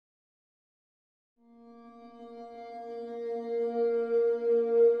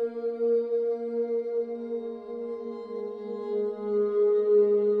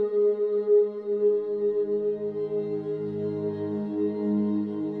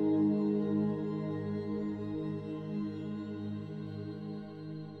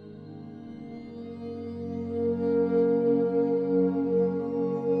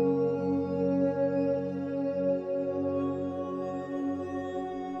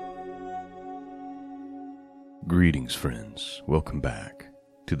Greetings, friends. Welcome back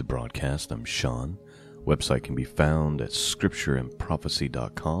to the broadcast. I'm Sean. Website can be found at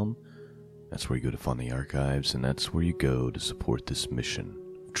scriptureandprophecy.com. That's where you go to find the archives, and that's where you go to support this mission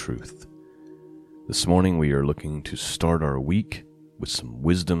of truth. This morning we are looking to start our week with some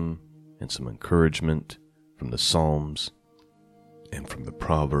wisdom and some encouragement from the Psalms and from the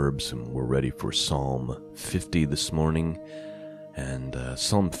Proverbs, and we're ready for Psalm 50 this morning. And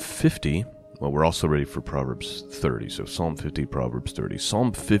Psalm 50, well, we're also ready for Proverbs 30. So Psalm 50, Proverbs 30.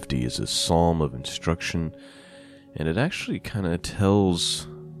 Psalm 50 is a psalm of instruction, and it actually kind of tells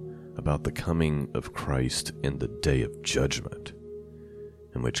about the coming of Christ in the day of judgment,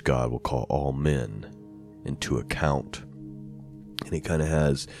 in which God will call all men into account. And it kind of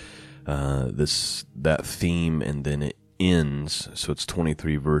has that theme, and then it ends. So it's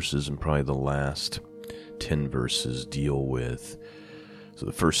 23 verses, and probably the last 10 verses deal with, so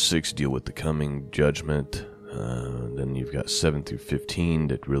the first 6 deal with the coming judgment, then you've got 7 through 15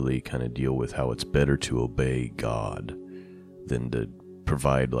 that really kind of deal with how it's better to obey God than to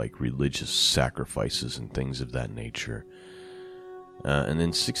provide like religious sacrifices and things of that nature. And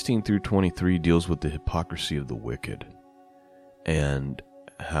then 16 through 23 deals with the hypocrisy of the wicked and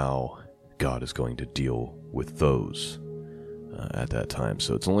how God is going to deal with those at that time.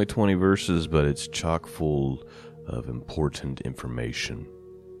 So it's only 20 verses, but it's chock full of important information.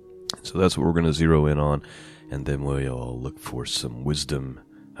 So that's what we're going to zero in on, and then we'll look for some wisdom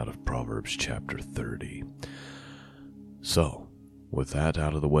out of Proverbs chapter 30. So, with that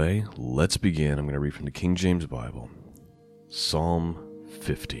out of the way, let's begin. I'm going to read from the King James Bible, Psalm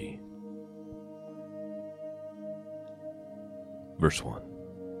 50. Verse 1.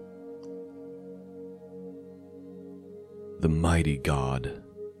 The mighty God,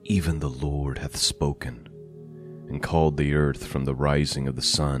 even the Lord, hath spoken, and called the earth from the rising of the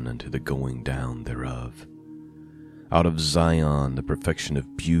sun unto the going down thereof. Out of Zion the perfection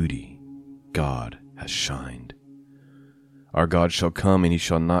of beauty God hath shined. Our God shall come, and he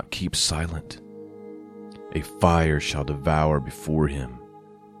shall not keep silent. A fire shall devour before him,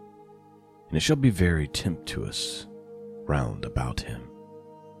 and it shall be very tempestuous round about him.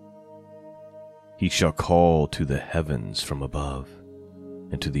 He shall call to the heavens from above,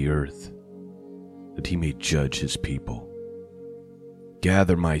 and to the earth, that he may judge his people.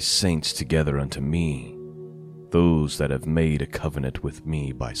 Gather my saints together unto me, those that have made a covenant with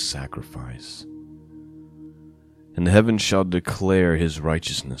me by sacrifice. And the heavens shall declare his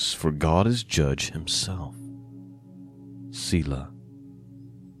righteousness, for God is judge himself. Selah.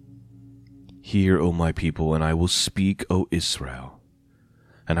 Hear, O my people, and I will speak, O Israel,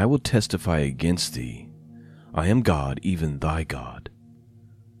 and I will testify against thee. I am God, even thy God.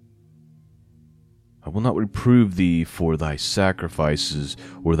 I will not reprove thee for thy sacrifices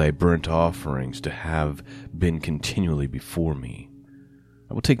or thy burnt offerings to have been continually before me.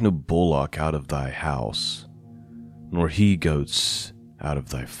 I will take no bullock out of thy house, nor he-goats out of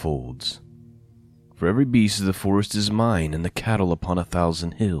thy folds. For every beast of the forest is mine, and the cattle upon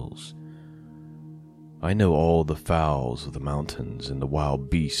 1,000 hills. I know all the fowls of the mountains, and the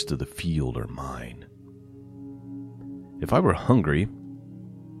wild beasts of the field are mine. If I were hungry,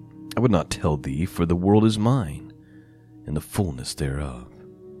 I would not tell thee, for the world is mine, and the fullness thereof.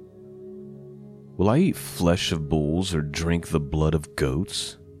 Will I eat flesh of bulls, or drink the blood of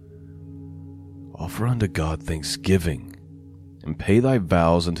goats? Offer unto God thanksgiving, and pay thy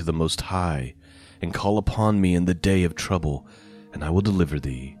vows unto the Most High, and call upon me in the day of trouble, and I will deliver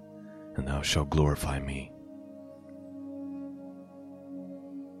thee, and thou shalt glorify me.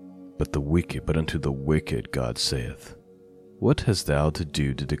 But unto the wicked God saith, What hast thou to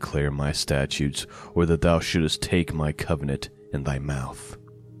do to declare my statutes, or that thou shouldest take my covenant in thy mouth?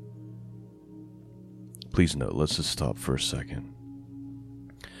 Please note, let's just stop for a second.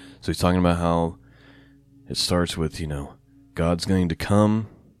 So he's talking about how it starts with, God's going to come.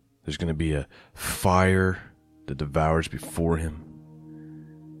 There's going to be a fire that devours before him.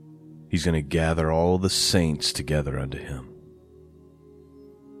 He's going to gather all the saints together unto him.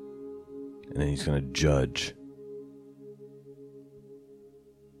 And then he's going to judge.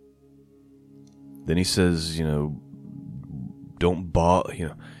 Then he says, don't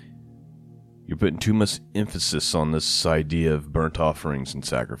bother, you're putting too much emphasis on this idea of burnt offerings and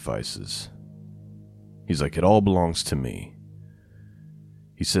sacrifices. He's like, it all belongs to me.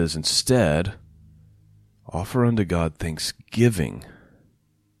 He says, instead, offer unto God thanksgiving.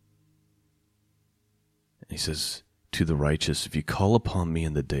 And he says, to the righteous, if you call upon me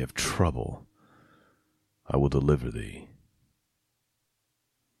in the day of trouble, I will deliver thee.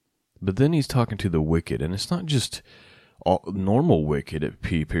 But then he's talking to the wicked, and it's not just all normal wicked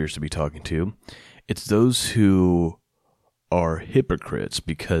he appears to be talking to. It's those who are hypocrites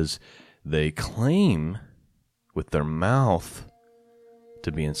because they claim with their mouth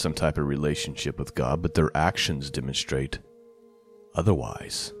to be in some type of relationship with God, but their actions demonstrate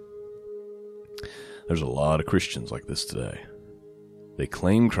otherwise. There's a lot of Christians like this today. They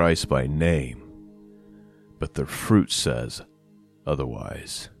claim Christ by name, but their fruit says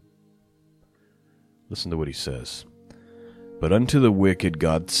otherwise. Listen to what he says. But unto the wicked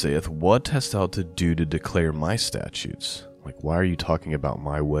God saith, what hast thou to do to declare my statutes? Like, why are you talking about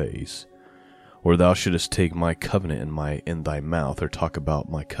my ways? Or thou shouldest take my covenant in thy mouth, or talk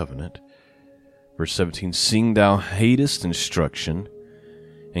about my covenant. Verse 17, seeing thou hatest instruction,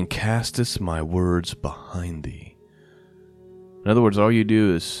 and castest my words behind thee. In other words, all you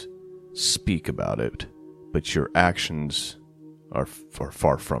do is speak about it, but your actions are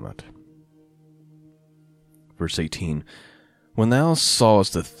far from it. Verse 18, when thou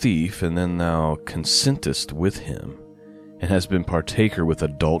sawest a thief, and then thou consentest with him, and hast been partaker with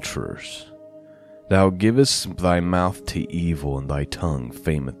adulterers, thou givest thy mouth to evil, and thy tongue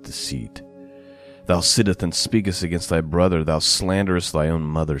fameth deceit. Thou sittest and speakest against thy brother, thou slanderest thy own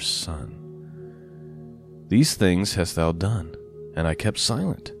mother's son. These things hast thou done, and I kept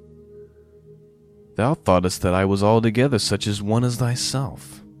silent. Thou thoughtest that I was altogether such as one as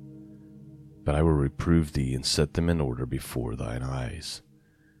thyself. But I will reprove thee and set them in order before thine eyes.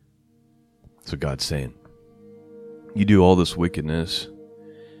 So God's saying, you do all this wickedness,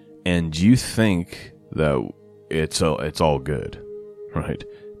 and you think that it's all good, right?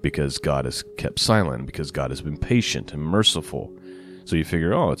 Because God has kept silent, because God has been patient and merciful. So you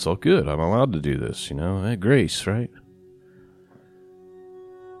figure, oh, it's all good. I'm allowed to do this, grace, right?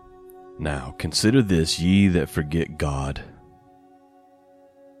 Now, consider this, ye that forget God,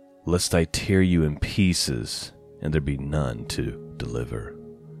 lest I tear you in pieces, and there be none to deliver.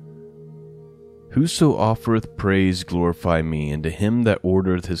 Whoso offereth praise glorify me, and to him that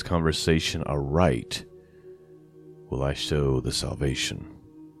ordereth his conversation aright will I show the salvation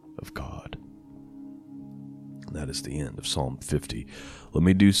of God. And that is the end of Psalm 50. Let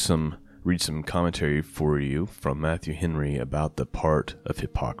me read some commentary for you from Matthew Henry about the part of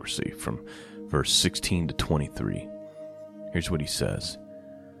hypocrisy from verse 16 to 23. Here's what he says.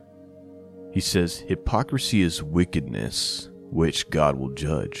 He says, hypocrisy is wickedness which God will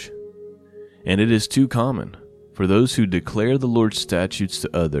judge. And it is too common for those who declare the Lord's statutes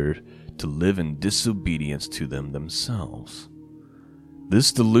to others to live in disobedience to them themselves.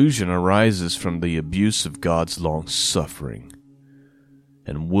 This delusion arises from the abuse of God's long-suffering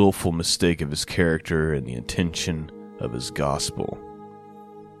and willful mistake of his character and the intention of his gospel.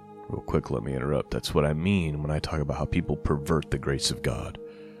 Real quick, let me interrupt. That's what I mean when I talk about how people pervert the grace of God.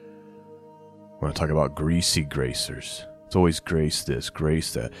 When I talk about greasy gracers, it's always grace this,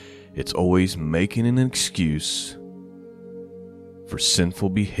 grace that. It's always making an excuse for sinful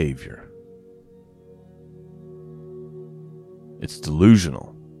behavior. It's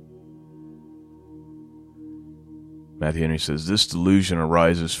delusional. Matthew Henry says, this delusion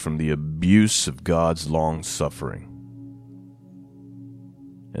arises from the abuse of God's long-suffering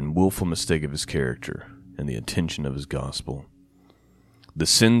and willful mistake of his character and the intention of his gospel. The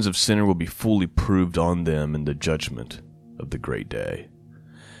sins of sinner will be fully proved on them in the judgment of the great day.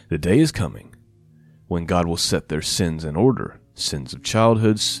 The day is coming when God will set their sins in order, sins of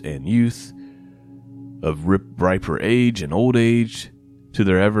childhood and youth, of riper age and old age, to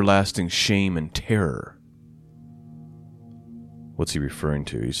their everlasting shame and terror. What's he referring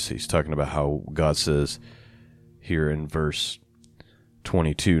to? He's talking about how God says here in verse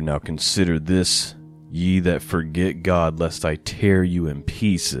 22, now consider this, ye that forget God, lest I tear you in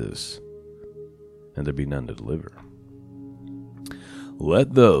pieces, and there be none to deliver.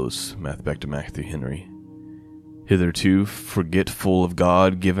 Let those, back to Matthew Henry, hitherto forgetful of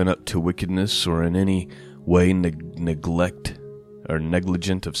God, given up to wickedness, or in any way neglect or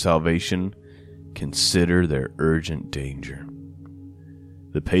negligent of salvation, consider their urgent danger.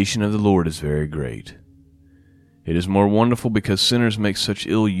 The patience of the Lord is very great. It is more wonderful because sinners make such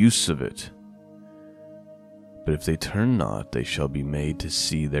ill use of it. But if they turn not, they shall be made to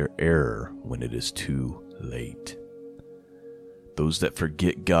see their error when it is too late. Those that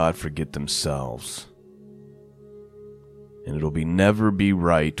forget God forget themselves. And it'll never be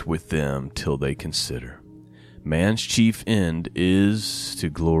right with them till they consider. Man's chief end is to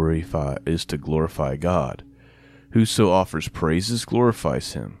glorify God. Whoso offers praises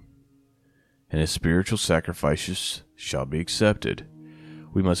glorifies him, and his spiritual sacrifices shall be accepted.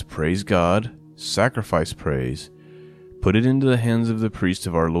 We must praise God, sacrifice praise, put it into the hands of the priest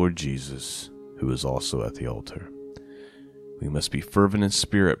of our Lord Jesus, who is also at the altar. We must be fervent in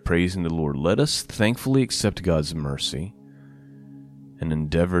spirit, praising the Lord. Let us thankfully accept God's mercy and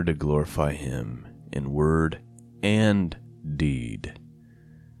endeavor to glorify Him in word and deed.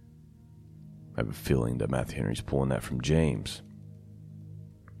 I have a feeling that Matthew Henry's pulling that from James.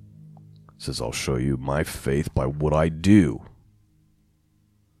 It says, I'll show you my faith by what I do.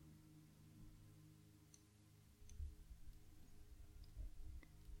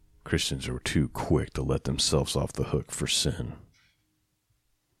 Christians are too quick to let themselves off the hook for sin.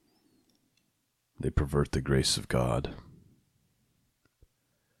 They pervert the grace of God.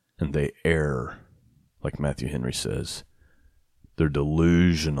 And they err, like Matthew Henry says. They're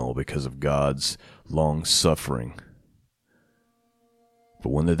delusional because of God's long suffering.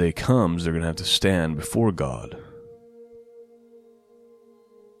 But when the day comes, they're going to have to stand before God.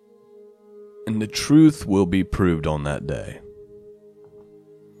 And the truth will be proved on that day.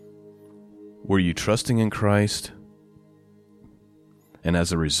 Were you trusting in Christ? And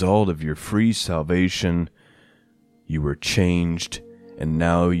as a result of your free salvation, you were changed, and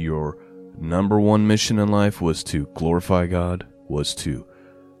now your number one mission in life was to glorify God, was to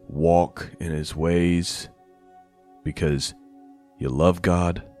walk in His ways because you love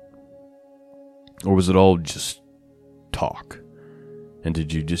God? Or was it all just talk? And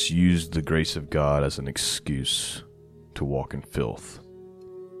did you just use the grace of God as an excuse to walk in filth?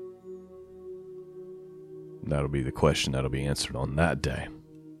 That'll be the question that'll be answered on that day.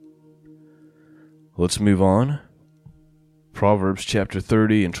 Let's move on. Proverbs chapter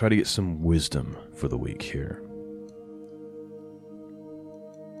 30 and try to get some wisdom for the week here.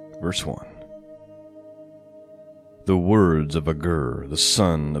 Verse 1. The words of Agur, the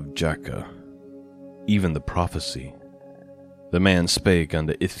son of Jakeh, even the prophecy. The man spake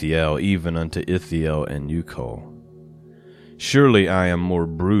unto Ithiel, even unto Ithiel and Ucal. Surely I am more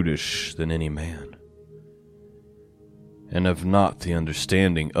brutish than any man, and have not the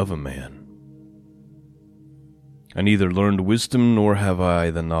understanding of a man. I neither learned wisdom, nor have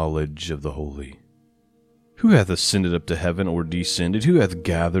I the knowledge of the holy. Who hath ascended up to heaven, or descended? Who hath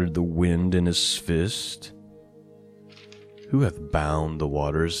gathered the wind in his fist? Who hath bound the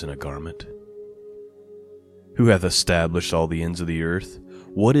waters in a garment? Who hath established all the ends of the earth?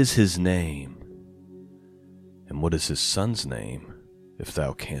 What is his name? And what is his son's name, if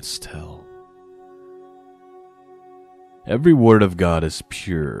thou canst tell? Every word of God is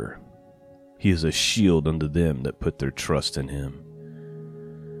pure. He is a shield unto them that put their trust in him.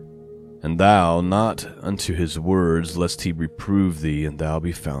 And thou, not unto his words, lest he reprove thee, and thou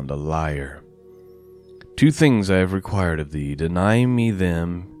be found a liar. 2 things I have required of thee, deny me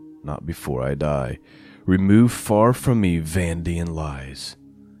them not before I die. Remove far from me vanity and lies.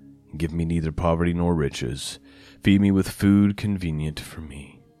 Give me neither poverty nor riches. Feed me with food convenient for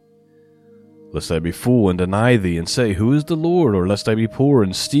me. Lest I be full and deny thee, and say, Who is the Lord? Or lest I be poor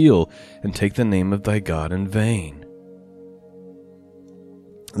and steal, and take the name of thy God in vain.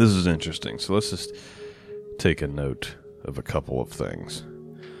 This is interesting. So let's just take a note of a couple of things.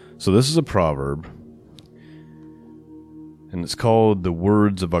 So this is a proverb, and it's called the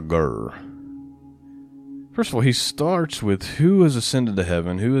words of Agur. First of all, he starts with who has ascended to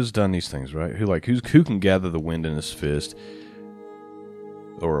heaven, who has done these things, right? Who can gather the wind in his fist,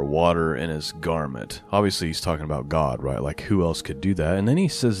 or water in his garment. Obviously, he's talking about God, right? Like, who else could do that? And then he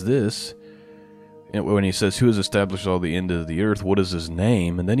says this, when he says, who has established all the end of the earth, what is his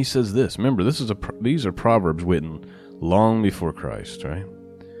name? And then he says this. Remember, these are proverbs written long before Christ, right?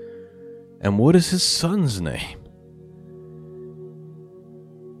 And what is his son's name?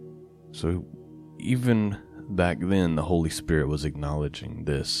 So, even back then, the Holy Spirit was acknowledging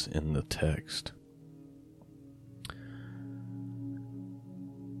this in the text.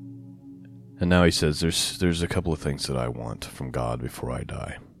 And now he says, there's a couple of things that I want from God before I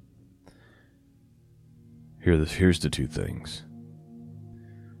die. Here's the 2 things.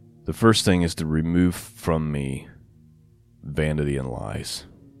 The first thing is to remove from me vanity and lies,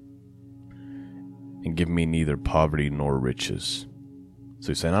 and give me neither poverty nor riches. So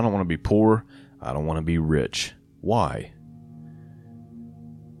he's saying, I don't want to be poor, I don't want to be rich. Why?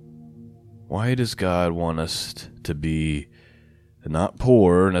 Why does God want us to be not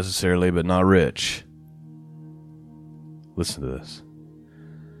poor necessarily, but not rich? Listen to this.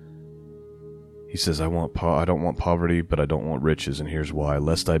 He says, I don't want poverty, but I don't want riches, and here's why.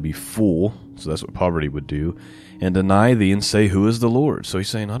 Lest I be full, so that's what poverty would do, and deny thee and say, Who is the Lord? So he's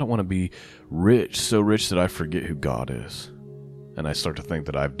saying, I don't want to be rich, so rich that I forget who God is. And I start to think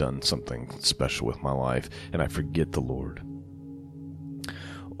that I've done something special with my life, and I forget the Lord.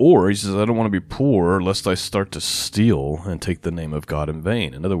 Or he says, I don't want to be poor lest I start to steal and take the name of God in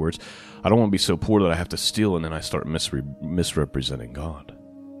vain. In other words, I don't want to be so poor that I have to steal and then I start misrepresenting God.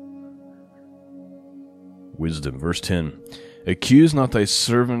 Wisdom, verse 10. Accuse not thy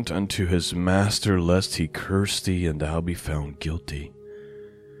servant unto his master, lest he curse thee, and thou be found guilty.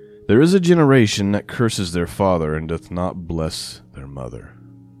 There is a generation that curses their father, and doth not bless their mother.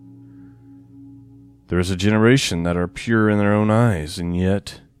 There is a generation that are pure in their own eyes, and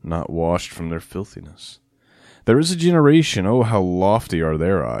yet not washed from their filthiness. There is a generation, oh, how lofty are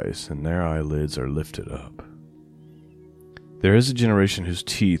their eyes, and their eyelids are lifted up. There is a generation whose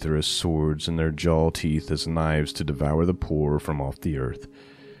teeth are as swords, and their jaw teeth as knives, to devour the poor from off the earth,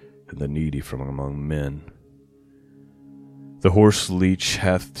 and the needy from among men. The horse leech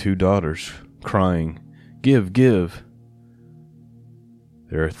hath 2 daughters, crying, Give, give.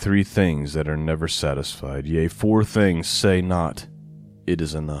 There are 3 things that are never satisfied, yea, 4 things say not, It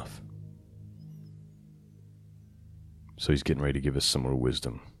is enough. So he's getting ready to give us some more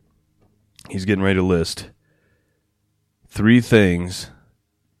wisdom. He's getting ready to list 3 things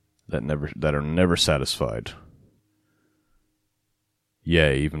that are never satisfied.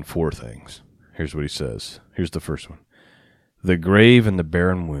 Yea, even 4 things. Here's what he says. Here's the first one. The grave and the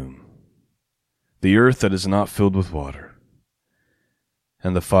barren womb, the earth that is not filled with water,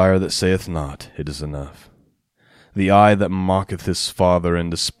 and the fire that saith not, It is enough. The eye that mocketh his father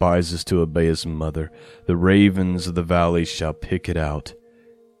and despises to obey his mother, the ravens of the valley shall pick it out,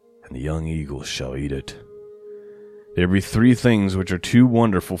 and the young eagles shall eat it. There be 3 things which are too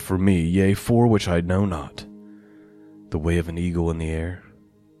wonderful for me, yea, 4 which I know not. The way of an eagle in the air,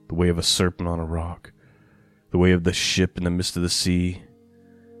 the way of a serpent on a rock, the way of the ship in the midst of the sea,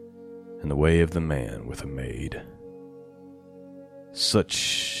 and the way of the man with a maid.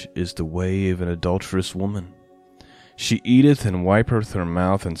 Such is the way of an adulterous woman. She eateth and wipeth her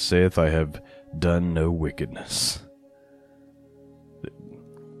mouth, and saith, I have done no wickedness.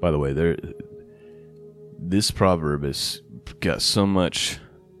 By the way, this proverb has got so much,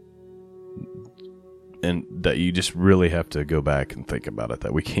 and that you just really have to go back and think about it,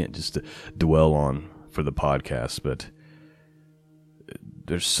 that we can't just dwell on for the podcast, but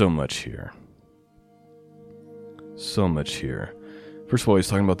there's so much here. So much here. First of all, he's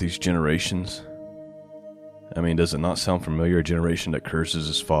talking about these generations. I mean, does it not sound familiar? A generation that curses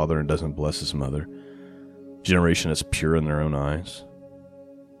his father and doesn't bless his mother. A generation that's pure in their own eyes.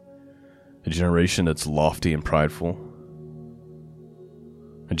 A generation that's lofty and prideful.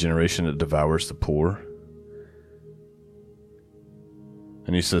 A generation that devours the poor.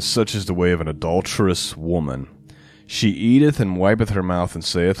 And he says, such is the way of an adulterous woman. She eateth and wipeth her mouth, and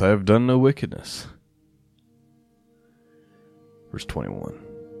saith, I have done no wickedness. Verse 21.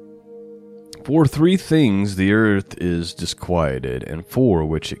 For 3 things the earth is disquieted, and 4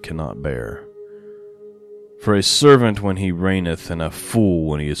 which it cannot bear. For a servant when he reigneth, and a fool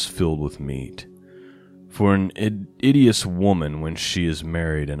when he is filled with meat. For an idiot woman when she is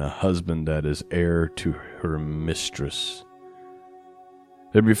married, and a husband that is heir to her mistress.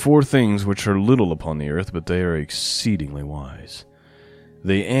 There be 4 things which are little upon the earth, but they are exceedingly wise.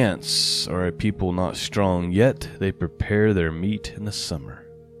 The ants are a people not strong, yet they prepare their meat in the summer.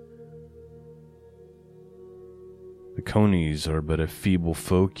 The conies are but a feeble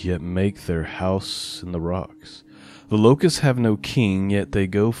folk, yet make their house in the rocks. The locusts have no king, yet they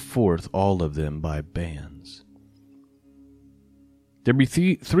go forth all of them by bands. There be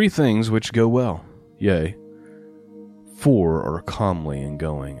 3 things which go well, yea, 4 are comely in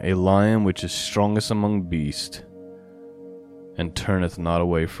going. A lion which is strongest among beasts, and turneth not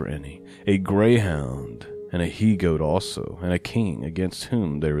away for any. A greyhound, and a he-goat also, and a king, against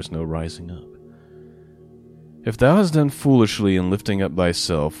whom there is no rising up. If thou hast done foolishly in lifting up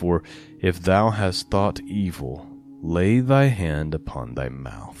thyself, or if thou hast thought evil, lay thy hand upon thy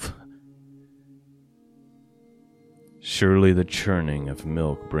mouth. Surely the churning of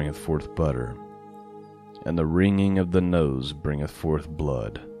milk bringeth forth butter, and the wringing of the nose bringeth forth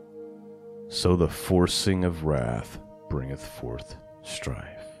blood. So the forcing of wrath bringeth forth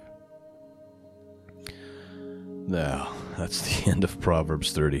strife. Now, that's the end of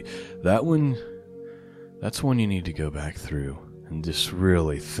Proverbs 30. That's one you need to go back through and just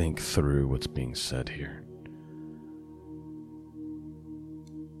really think through what's being said here.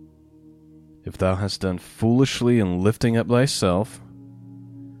 If thou hast done foolishly in lifting up thyself,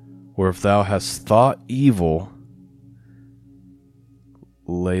 or if thou hast thought evil,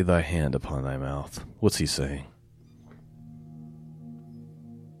 lay thy hand upon thy mouth. What's he saying?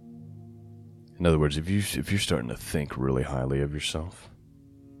 In other words, if you're starting to think really highly of yourself,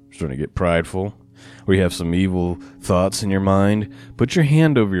 starting to get prideful, or you have some evil thoughts in your mind, put your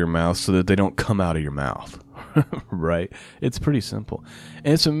hand over your mouth so that they don't come out of your mouth. Right? It's pretty simple.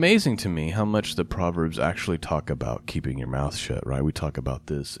 And it's amazing to me how much the Proverbs actually talk about keeping your mouth shut, right? We talk about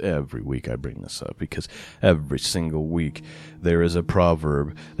this every week. I bring this up because every single week there is a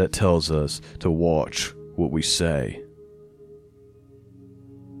proverb that tells us to watch what we say.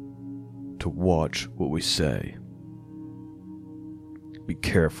 To watch what we say. Be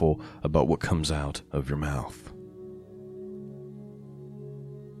careful about what comes out of your mouth.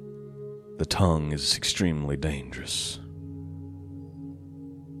 The tongue is extremely dangerous.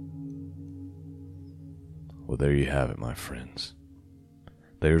 Well, there you have it, my friends.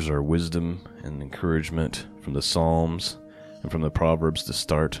 There's our wisdom and encouragement from the Psalms and from the Proverbs to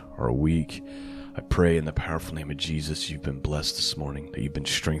start our week. I pray in the powerful name of Jesus you've been blessed this morning, that you've been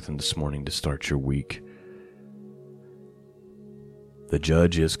strengthened this morning to start your week. The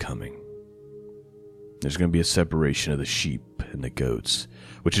judge is coming. There's going to be a separation of the sheep and the goats,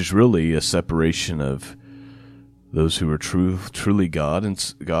 which is really a separation of those who are truly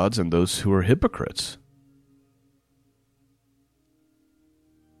gods and those who are hypocrites.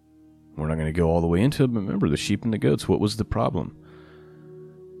 We're not going to go all the way into it, but remember the sheep and the goats. What was the problem?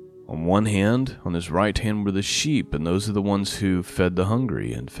 On one hand, on his right hand were the sheep, and those are the ones who fed the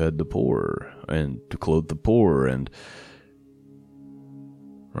hungry and fed the poor and clothed the poor, and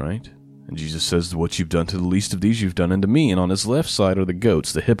right? And Jesus says, what you've done to the least of these, you've done unto me. And on his left side are the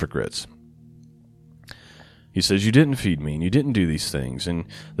goats, the hypocrites. He says, you didn't feed me, and you didn't do these things. And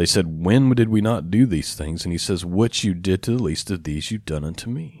they said, when did we not do these things? And he says, what you did to the least of these, you've done unto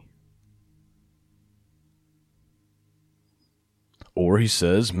me. Or he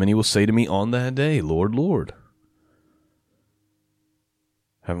says, many will say to me on that day, Lord, Lord,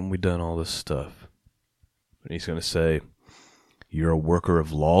 haven't we done all this stuff? And he's going to say, you're a worker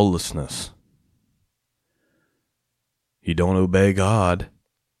of lawlessness. You don't obey God,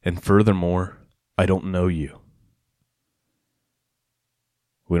 and furthermore, I don't know you.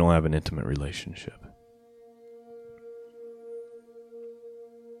 We don't have an intimate relationship.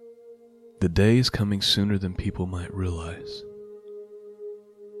 The day is coming sooner than people might realize.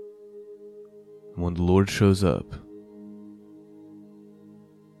 When the Lord shows up,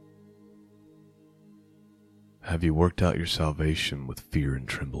 have you worked out your salvation with fear and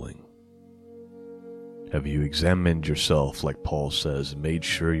trembling? Have you examined yourself, like Paul says, and made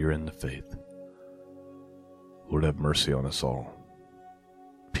sure you're in the faith? Lord, have mercy on us all.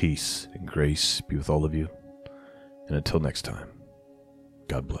 Peace and grace be with all of you. And until next time,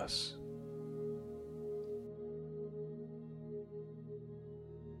 God bless.